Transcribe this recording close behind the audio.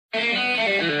Hey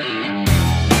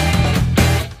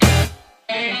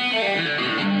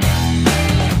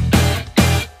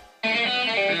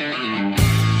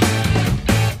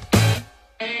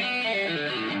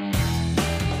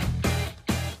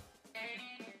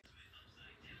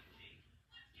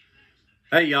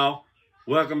y'all,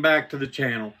 welcome back to the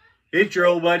channel. It's your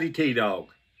old buddy T-Dawg.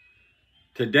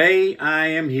 Today I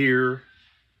am here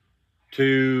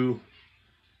to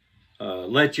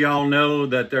let y'all know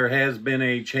that there has been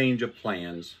a change of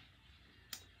plans,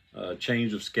 a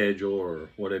change of schedule, or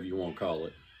whatever you want to call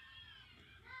it.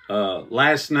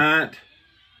 Last night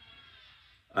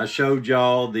I showed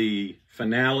y'all the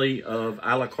finale of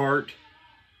a la carte,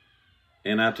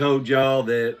 and I told y'all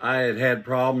that I had had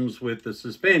problems with the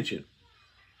suspension.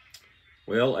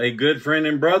 Well, a good friend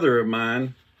and brother of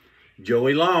mine,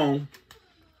 Joey Long,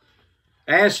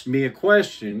 asked me a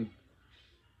question.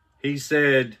 He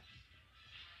said,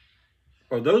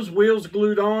 "Are those wheels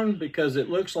glued on? Because it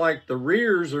looks like the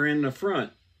rears are in the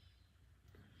front."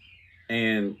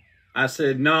 And I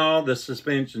said, "No, the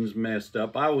suspension's messed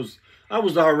up." I was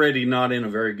already not in a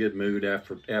very good mood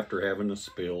after having a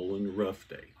spill and a rough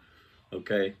day.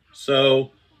 Okay,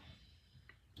 so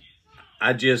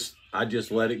I just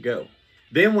let it go.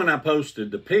 Then when I posted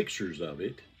the pictures of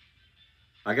it,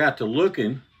 I got to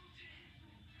looking.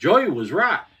 Joey was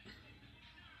right.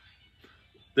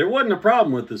 There wasn't a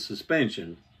problem with the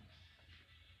suspension.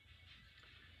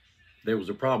 There was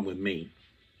a problem with me.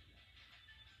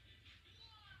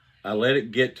 I let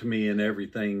it get to me and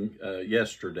everything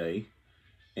yesterday.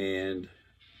 And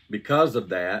because of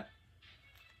that,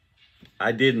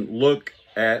 I didn't look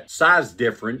at size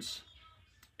difference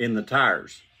in the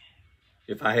tires.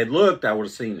 If I had looked, I would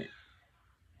have seen it,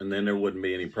 and then there wouldn't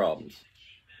be any problems.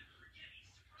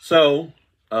 So,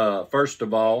 first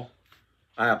of all,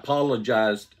 I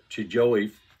apologized to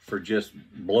Joey for just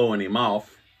blowing him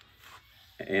off,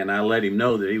 and I let him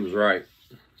know that he was right.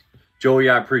 Joey,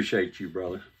 I appreciate you,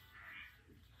 brother.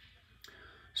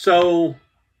 So,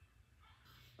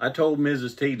 I told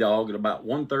Mrs. T-Dawg at about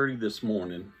 1:30 this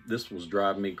morning, this was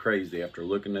driving me crazy after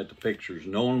looking at the pictures,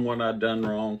 knowing what I'd done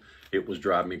wrong. It was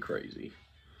driving me crazy.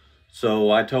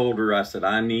 So I told her, I said,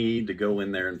 I need to go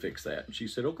in there and fix that. And she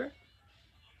said, okay.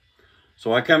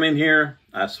 So I come in here,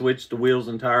 I switched the wheels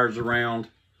and tires around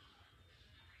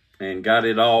and got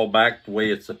it all back the way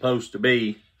it's supposed to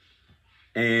be.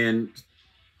 And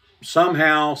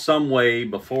somehow, some way,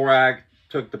 before I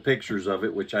took the pictures of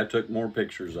it, which I took more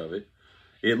pictures of it,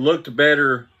 it looked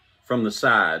better from the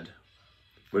side.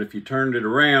 But if you turned it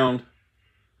around,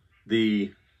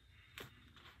 the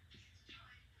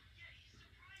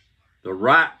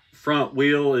right front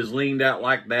wheel is leaned out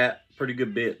like that pretty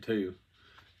good bit too.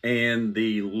 And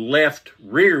the left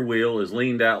rear wheel is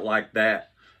leaned out like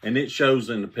that. And it shows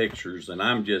in the pictures. And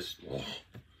I'm just, oh,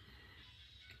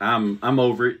 I'm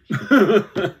over it.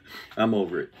 I'm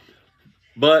over it.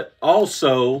 But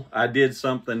also, I did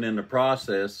something in the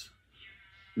process,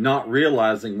 not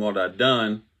realizing what I'd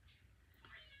done.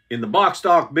 In the box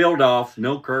stock build-off,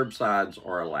 no curb sides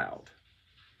are allowed.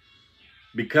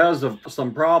 Because of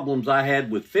some problems I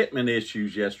had with fitment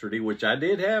issues yesterday, which I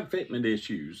did have fitment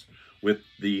issues with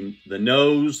the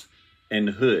nose and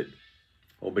the hood.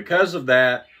 Well, because of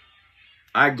that,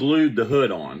 I glued the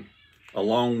hood on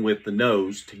along with the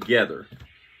nose together.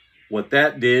 What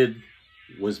that did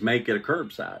was make it a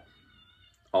curbside.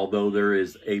 Although there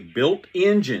is a built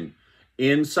engine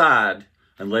inside,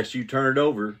 unless you turn it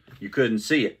over, you couldn't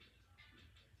see it.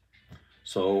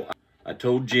 So I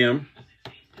told Jim,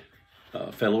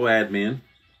 fellow admin,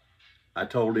 I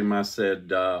told him, I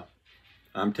said,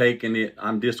 I'm taking it,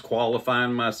 I'm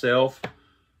disqualifying myself.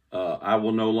 I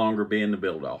will no longer be in the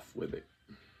build-off with it.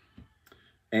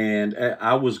 And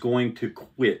I was going to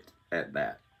quit at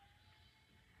that.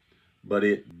 But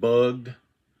it bugged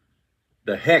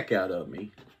the heck out of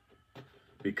me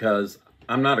because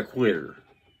I'm not a quitter.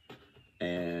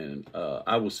 And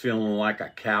I was feeling like a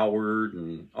coward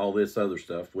and all this other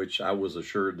stuff, which I was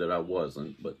assured that I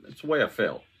wasn't, but it's the way I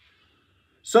felt.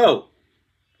 So,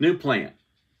 new plan.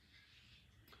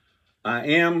 I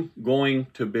am going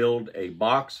to build a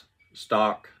box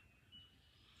stock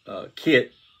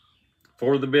kit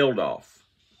for the build-off,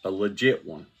 a legit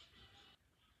one.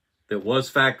 That was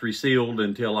factory sealed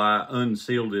until I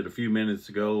unsealed it a few minutes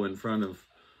ago in front of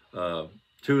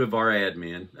 2 of our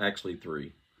admin, actually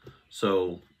 3.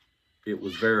 So it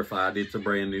was verified. It's a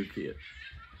brand new kit.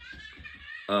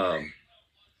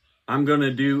 I'm going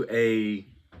to do a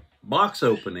box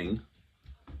opening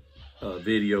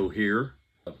video here.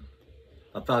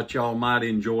 I thought y'all might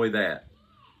enjoy that.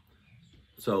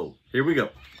 So here we go.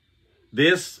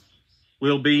 This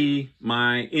will be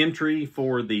my entry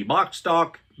for the box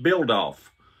stock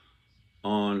build-off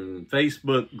on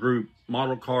Facebook group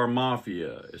Model Car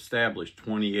Mafia, established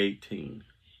 2018.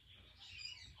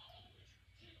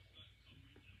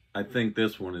 I think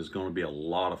this one is going to be a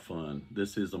lot of fun.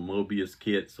 This is a Mobius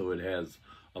kit, so it has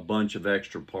a bunch of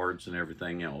extra parts and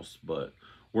everything else. But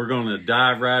we're going to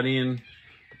dive right in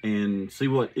and see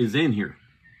what is in here.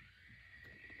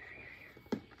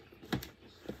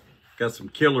 Got some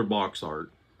killer box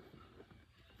art.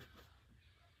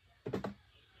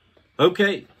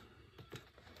 Okay.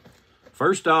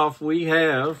 First off, we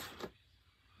have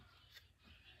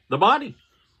the body.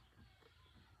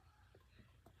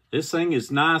 This thing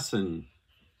is nice and,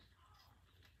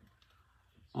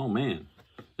 oh man,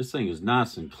 this thing is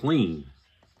nice and clean.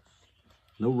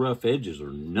 No rough edges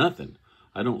or nothing.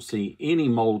 I don't see any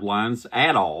mold lines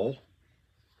at all.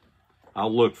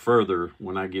 I'll look further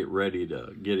when I get ready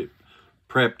to get it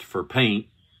prepped for paint.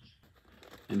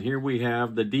 And here we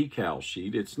have the decal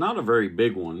sheet. It's not a very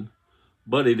big one,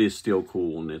 but it is still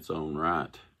cool in its own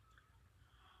right.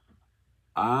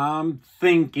 I'm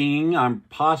thinking I'm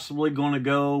possibly going to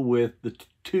go with the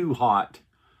Too Hot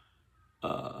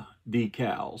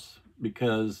decals,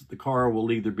 because the car will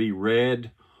either be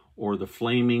red or the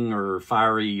flaming or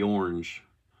fiery orange,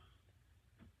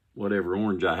 whatever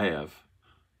orange I have.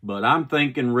 But I'm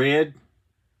thinking red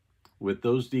with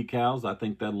those decals. I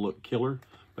think that'll look killer.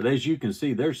 But as you can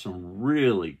see, there's some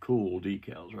really cool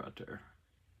decals right there.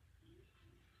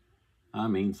 I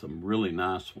mean, some really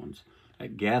nice ones.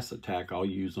 That gas attack I'll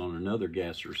use on another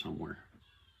gasser somewhere.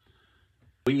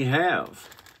 We have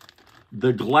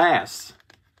the glass,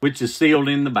 which is sealed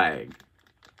in the bag.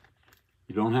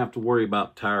 You don't have to worry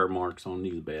about tire marks on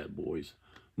these bad boys.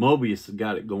 Mobius has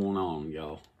got it going on,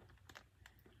 y'all.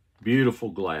 Beautiful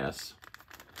glass.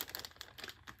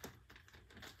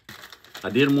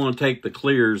 I didn't want to take the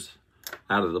clears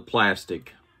out of the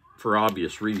plastic for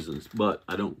obvious reasons, but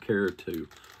I don't care to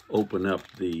open up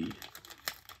the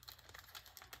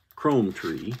chrome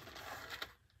tree,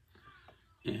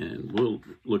 and we'll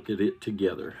look at it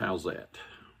together. How's that?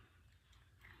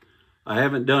 I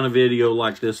haven't done a video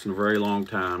like this in a very long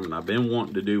time, and I've been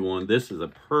wanting to do one. This is a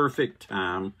perfect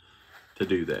time to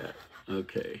do that.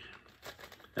 Okay.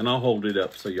 And I'll hold it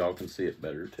up so y'all can see it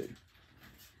better too.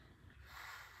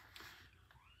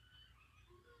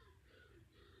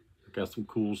 Got some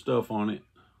cool stuff on it.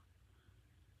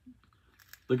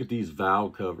 Look at these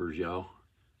valve covers, y'all.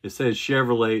 It says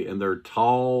Chevrolet, and they're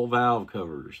tall valve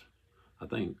covers. I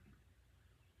think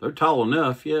they're tall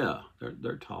enough. Yeah,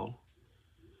 they're tall.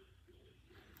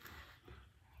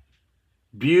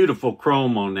 Beautiful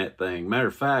chrome on that thing. Matter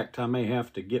of fact, I may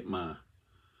have to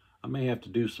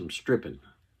do some stripping.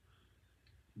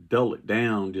 Dull it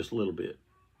down just a little bit.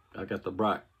 I got the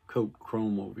bright coat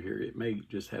chrome over here. It may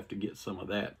just have to get some of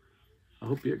that. I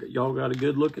hope y'all got a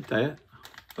good look at that.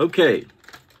 Okay,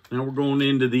 now we're going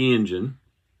into the engine.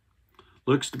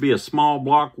 Looks to be a small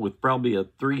block with probably a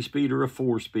 3-speed or a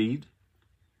 4-speed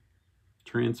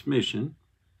transmission.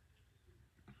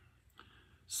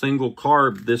 Single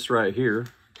carb, this right here.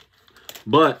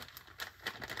 But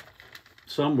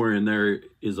somewhere in there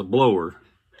is a blower.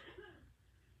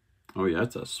 Oh yeah,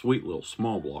 that's a sweet little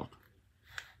small block.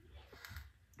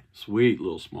 Sweet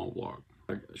little small block.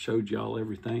 I showed y'all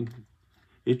everything.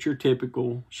 It's your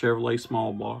typical Chevrolet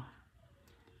small block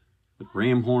with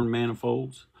ram horn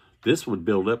manifolds. This would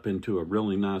build up into a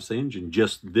really nice engine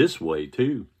just this way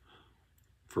too,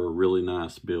 for a really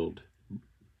nice build.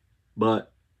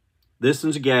 But this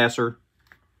is a gasser.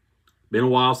 Been a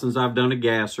while since I've done a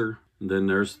gasser. And then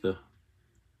there's the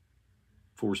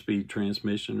 4-speed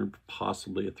transmission, or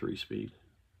possibly a 3-speed.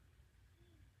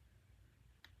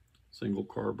 Single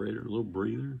carburetor, a little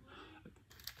breather.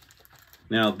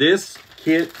 Now this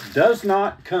kit does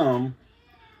not come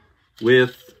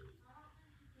with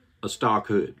a stock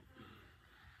hood.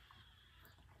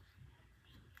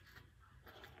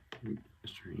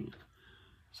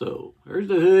 So there's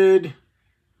the hood.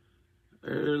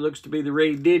 There looks to be the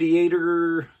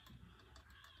radiator,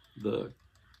 the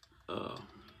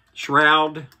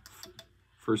shroud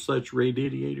for such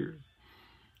radiator.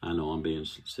 I know I'm being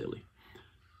silly.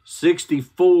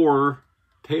 64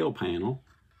 tail panel.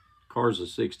 Car's a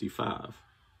 65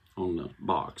 on the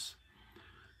box.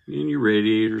 And your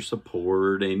radiator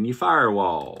support and your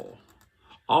firewall.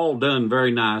 All done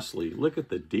very nicely. Look at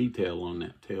the detail on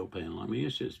that tail panel. I mean,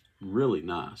 it's just really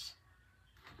nice.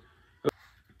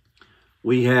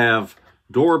 We have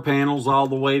door panels all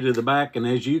the way to the back, and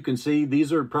as you can see,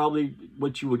 these are probably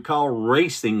what you would call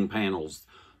racing panels.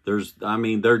 They're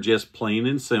just plain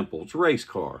and simple. It's a race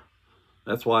car.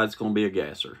 That's why it's going to be a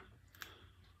gasser.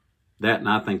 That, and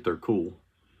I think they're cool.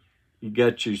 You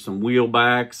got you some wheel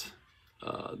backs.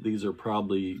 These are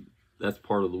probably, that's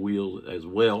part of the wheel as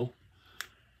well.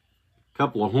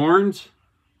 Couple of horns.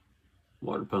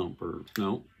 Water pump, or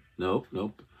nope.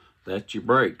 That's your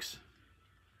brakes.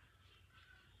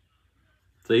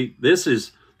 See, this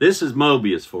is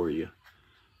Mobius for you.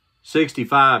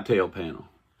 65 tail panel.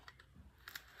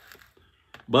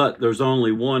 But there's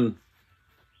only one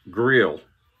grill.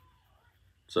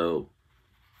 So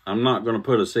I'm not going to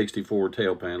put a 64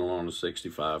 tail panel on a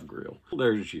 65 grill.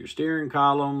 There's your steering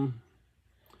column.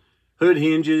 Hood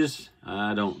hinges.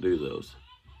 I don't do those.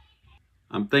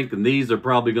 I'm thinking these are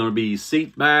probably going to be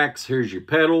seat backs. Here's your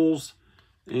pedals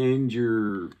and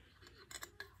your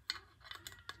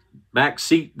back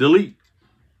seat delete.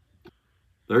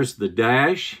 There's the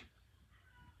dash.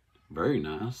 Very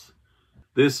nice.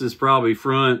 This is probably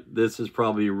front. This is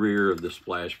probably rear of the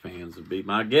splash pans, would be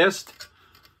my guess.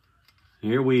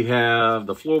 Here we have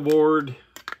the floorboard,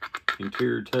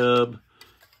 interior tub,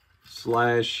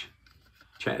 slash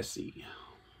chassis.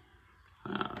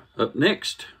 Up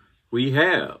next, we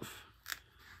have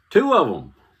two of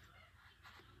them.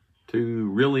 Two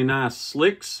really nice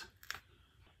slicks.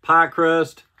 Pie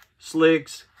crust,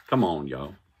 slicks. Come on,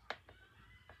 y'all.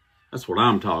 That's what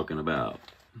I'm talking about.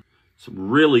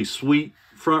 Some really sweet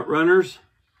front runners.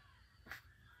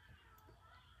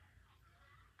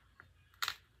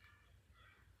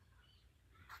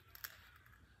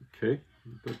 Okay,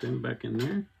 put them back in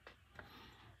there.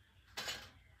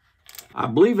 I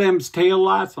believe them's tail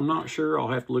lights. I'm not sure. I'll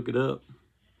have to look it up.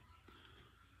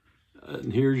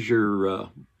 And here's your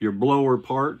blower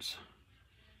parts.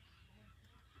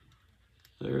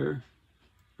 There's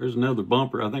another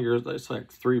bumper. I think that's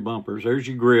like 3 bumpers. There's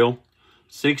your grill.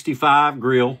 65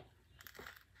 grill.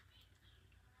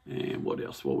 And what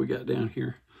else? What we got down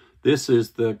here? This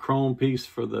is the chrome piece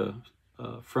for the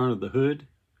front of the hood.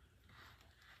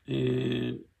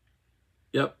 And,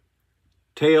 yep,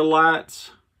 tail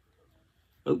lights.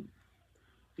 Oh,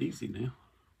 easy now.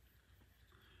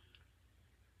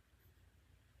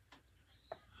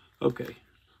 Okay,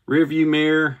 rear view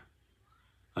mirror,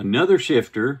 another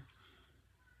shifter,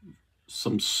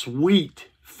 some sweet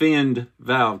finned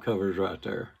valve covers right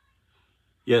there.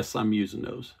 Yes, I'm using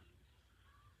those.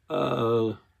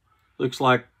 Looks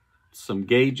like some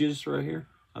gauges right here.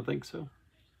 I think so.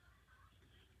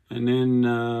 And then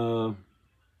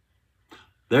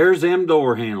there's them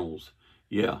door handles.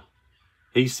 Yeah.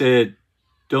 He said,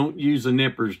 don't use the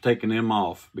nippers taking them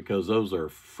off because those are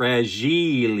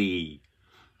fragile.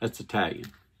 That's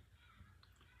Italian.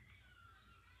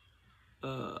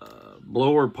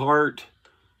 Blower part,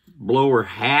 blower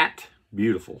hat.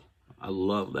 Beautiful. I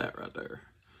love that right there.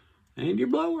 And your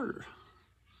blower.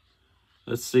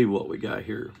 Let's see what we got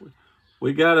here.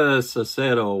 We got us a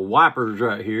set of wipers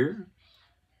right here.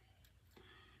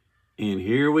 And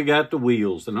here we got the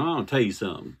wheels. And I'm going to tell you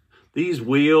something. These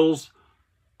wheels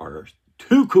are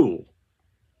too cool.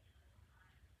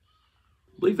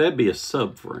 I believe that'd be a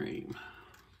subframe.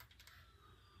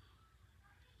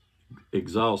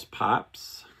 Exhaust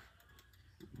pipes.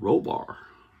 Roll bar.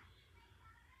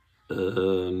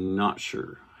 Not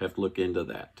sure. Have to look into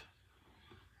that.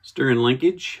 Steering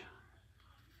linkage.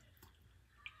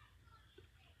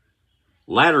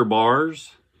 Ladder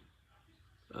bars.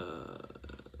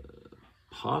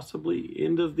 Possibly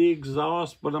end of the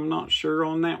exhaust, but I'm not sure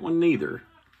on that one neither.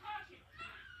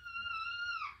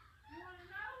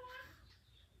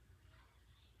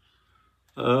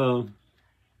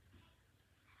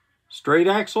 Straight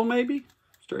axle maybe?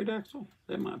 Straight axle?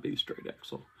 That might be straight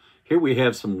axle. Here we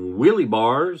have some wheelie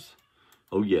bars.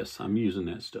 Oh yes, I'm using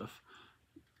that stuff.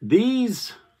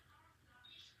 These,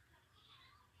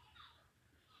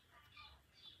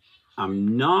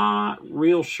 I'm not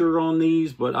real sure on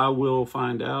these, but I will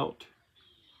find out.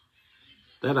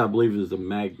 That I believe is a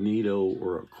magneto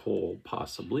or a coil,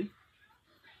 possibly.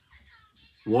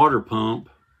 Water pump,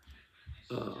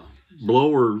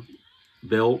 blower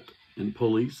belt and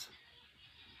pulleys.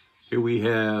 Here we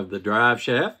have the drive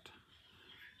shaft,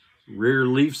 rear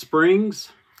leaf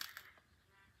springs.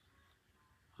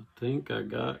 I think I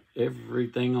got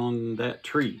everything on that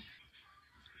tree.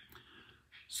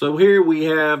 So here we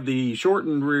have the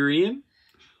shortened rear end.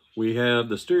 We have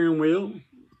the steering wheel.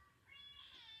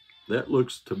 That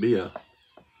looks to be a,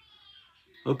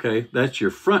 okay, that's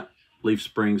your front leaf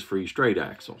springs for your straight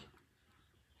axle.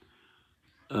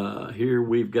 Here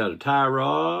we've got a tie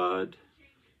rod.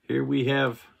 Here we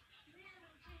have,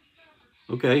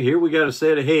 okay, here we got a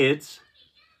set of heads.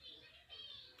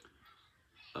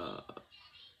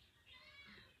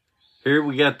 Here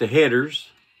we got the headers.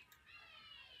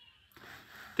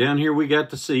 Down here we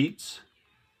got the seats.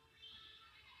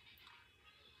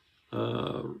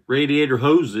 radiator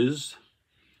hoses.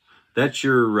 That's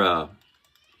your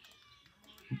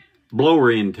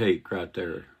blower intake right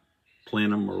there.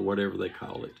 Plenum or whatever they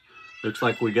call it. Looks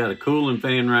like we got a cooling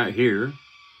fan right here.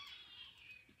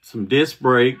 Some disc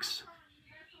brakes.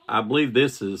 I believe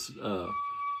this is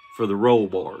for the roll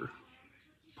bar.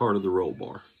 Part of the roll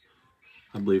bar.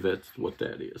 I believe that's what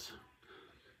that is.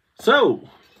 So,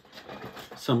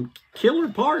 some killer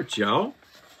parts, y'all.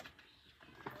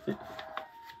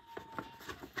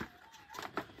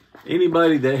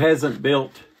 Anybody that hasn't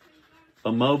built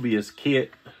a Mobius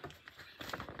kit,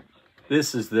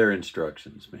 this is their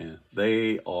instructions, man.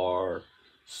 They are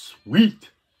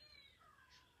sweet.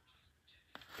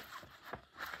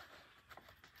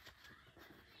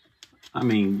 I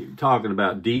mean, talking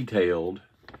about detailed,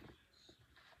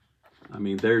 I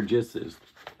mean, they're just as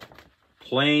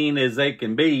plain as they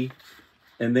can be.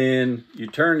 And then you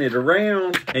turn it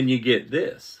around and you get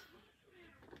this.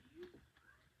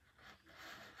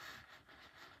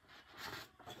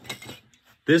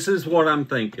 This is what I'm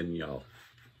thinking, y'all.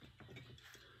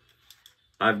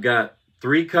 I've got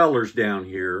 3 colors down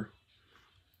here.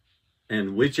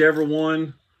 And whichever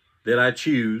one that I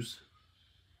choose,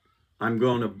 I'm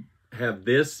going to have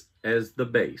this as the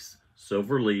base.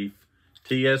 Silver Leaf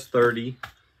TS30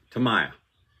 Tamiya.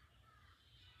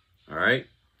 All right.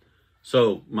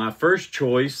 So my first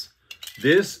choice,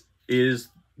 this is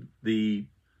the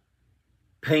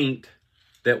paint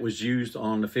that was used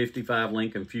on the 55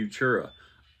 Lincoln Futura.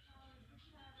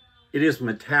 It is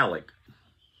metallic.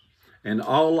 And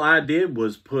all I did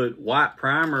was put white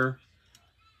primer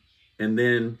and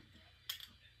then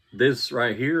this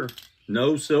right here,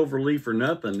 no silver leaf or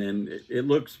nothing. And it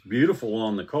looks beautiful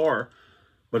on the car.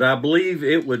 But I believe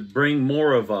it would bring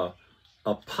more of a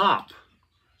pop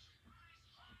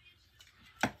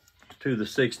to the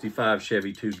 65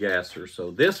 Chevy 2-gasser.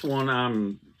 So this one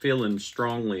I'm feeling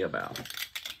strongly about.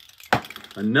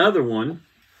 Another one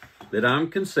that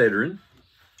I'm considering,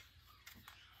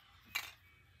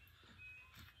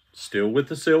 still with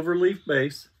the silver leaf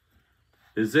base,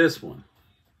 is this one.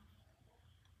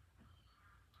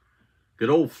 Good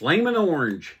old flaming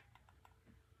orange.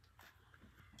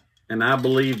 And I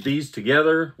believe these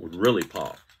together would really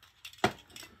pop.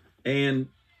 And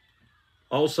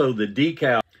also the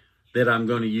decal that I'm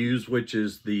going to use, which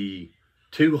is the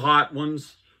 2 hot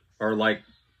ones, are like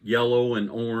yellow and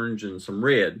orange and some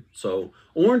red. So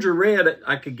orange or red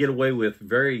I could get away with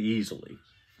very easily.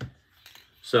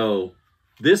 So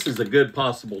this is a good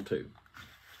possible too.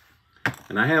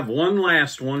 And I have one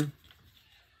last one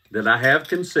that I have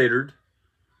considered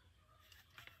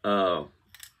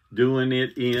doing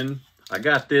it in. I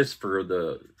got this for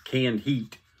the canned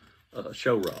heat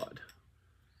show rod.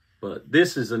 But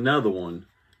this is another one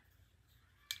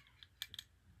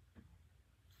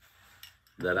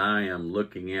that I am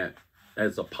looking at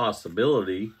as a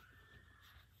possibility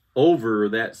over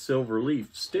that silver leaf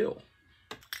still.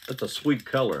 That's a sweet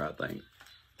color, I think.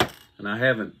 And I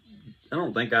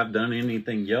don't think I've done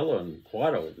anything yellow in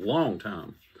quite a long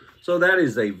time. So that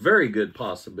is a very good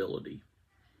possibility.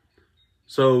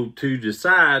 So to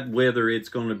decide whether it's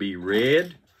going to be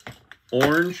red,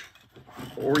 orange,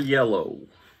 or yellow.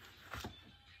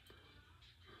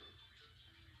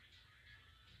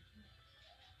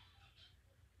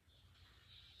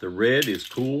 The red is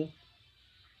cool.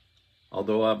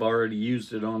 Although I've already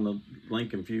used it on the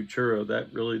Lincoln Futura,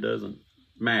 that really doesn't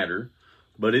matter.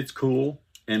 But it's cool,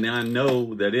 and I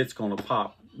know that it's going to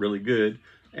pop really good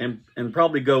and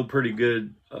probably go pretty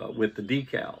good with the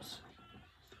decals.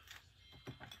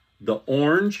 The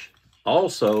orange,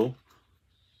 also,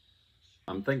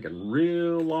 I'm thinking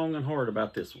real long and hard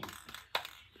about this one.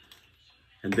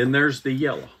 And then there's the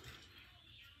yellow.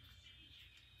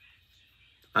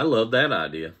 I love that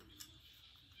idea.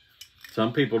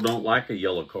 Some people don't like a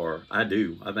yellow car. I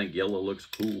do. I think yellow looks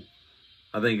cool.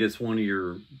 I think it's one of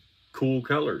your cool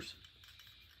colors.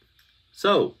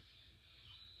 So,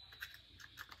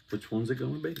 which one's it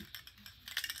going to be?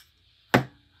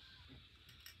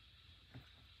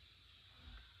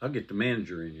 I'll get the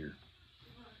manager in here.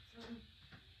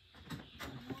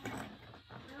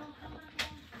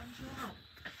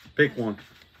 Pick one.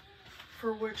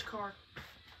 For which car?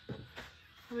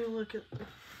 Let me look at the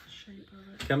shape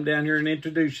of it. Come down here and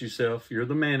introduce yourself. You're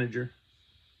the manager.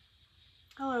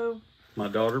 Hello. My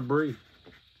daughter, Bree.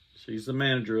 She's the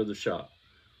manager of the shop.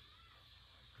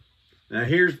 Now,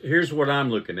 here's what I'm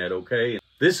looking at, okay?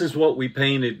 This is what we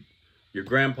painted your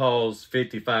grandpa's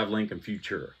 55 Lincoln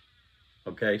Futura.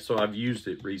 Okay, so I've used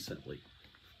it recently.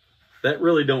 That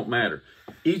really don't matter.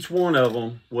 Each one of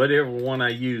them, whatever one I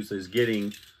use, is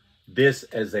getting this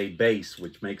as a base,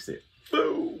 which makes it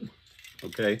boom.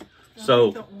 Okay,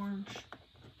 So the orange.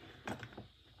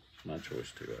 My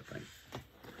choice too, I think.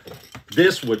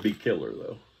 This would be killer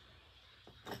though.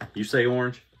 You say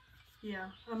orange? Yeah.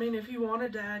 I mean, if you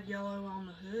wanted to add yellow on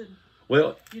the hood.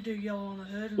 Well, you do yellow on the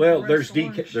hood. And well, the there's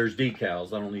orange. there's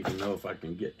decals. I don't even know if I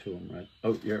can get to them right.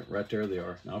 Oh, yeah, right there they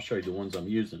are. And I'll show you the ones I'm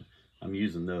using. I'm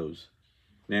using those.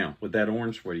 Now, with that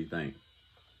orange, what do you think?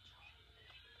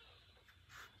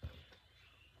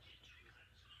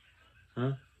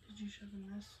 Huh? Did you show them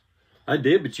this? I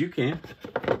did, but you can.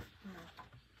 No.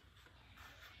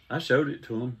 I showed it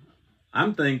to them.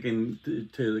 I'm thinking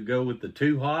to go with the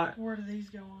too hot. Where do these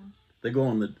go on? They go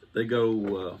on the. They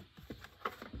go.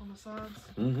 On the sides.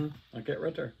 Like that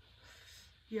right there.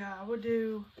 Yeah, I would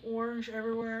do orange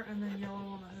everywhere and then yellow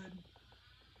on the hood.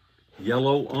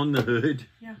 Yellow on the hood.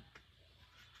 Yeah.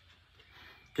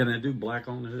 Can I do black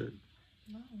on the hood?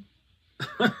 No.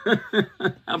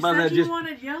 How about that? You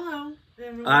wanted yellow.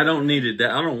 I don't need it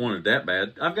that. I don't want it that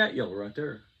bad. I've got yellow right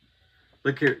there.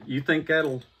 Look here. You think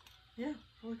that'll? Yeah,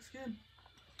 looks good.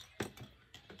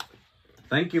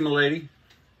 Thank you, my lady.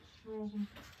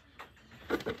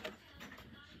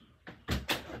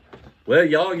 Well,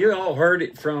 y'all, you all heard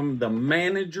it from the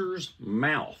manager's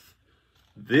mouth.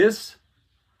 This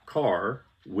car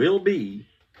will be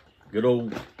good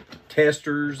old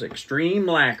Tester's Extreme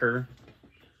Lacquer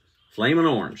Flaming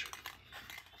Orange.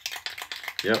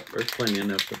 Yep, there's plenty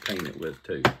enough to paint it with,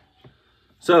 too.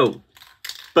 So,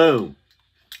 boom.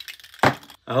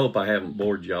 I hope I haven't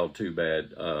bored y'all too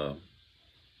bad.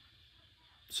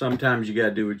 Sometimes you got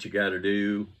to do what you got to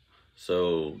do.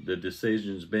 So, the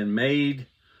decision's been made.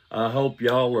 I hope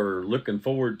y'all are looking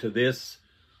forward to this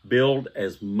build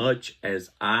as much as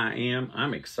I am.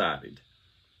 I'm excited.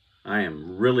 I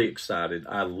am really excited.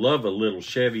 I love a little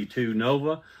Chevy 2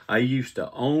 Nova. I used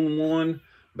to own one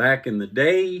back in the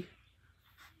day.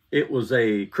 It was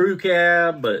a crew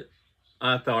cab, but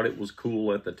I thought it was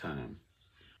cool at the time.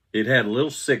 It had a little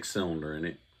 6-cylinder in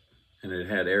it, and it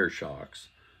had air shocks.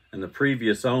 And the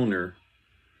previous owner,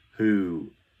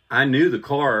 who I knew the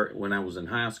car when I was in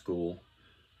high school,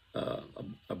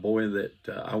 a boy that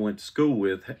I went to school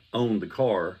with owned the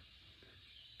car,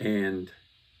 and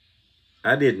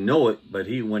I didn't know it, but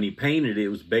when he painted it, it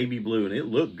was baby blue, and it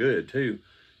looked good too.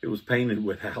 It was painted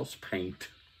with house paint.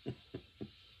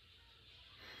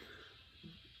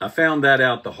 I found that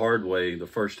out the hard way the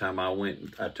first time I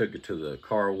went. I took it to the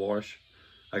car wash.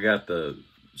 I got the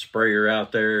sprayer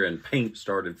out there, and paint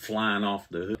started flying off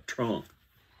the trunk.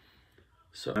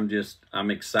 So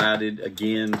I'm excited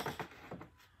again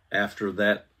after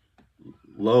that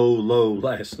low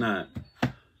last night.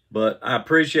 But I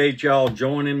appreciate y'all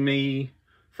joining me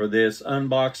for this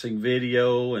unboxing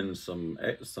video and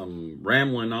some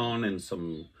rambling on and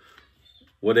some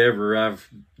whatever I've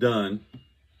done.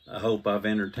 I hope I've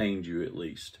entertained you at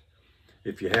least.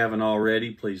 If you haven't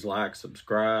already, please like,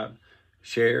 subscribe,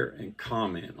 share, and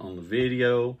comment on the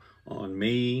video, on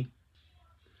me.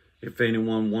 If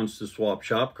anyone wants to swap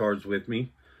shop cards with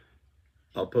me,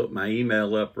 I'll put my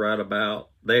email up right about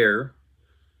there.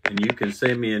 And you can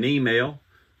send me an email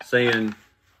saying,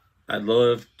 I'd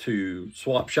love to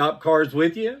swap shop cards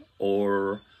with you,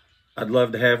 or I'd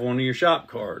love to have one of your shop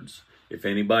cards. If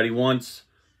anybody wants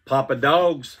Papa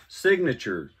Dog's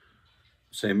signature,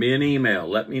 send me an email.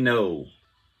 Let me know.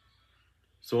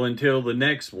 So until the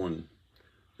next one,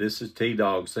 this is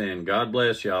T-Dawg saying, God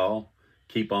bless y'all.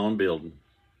 Keep on building.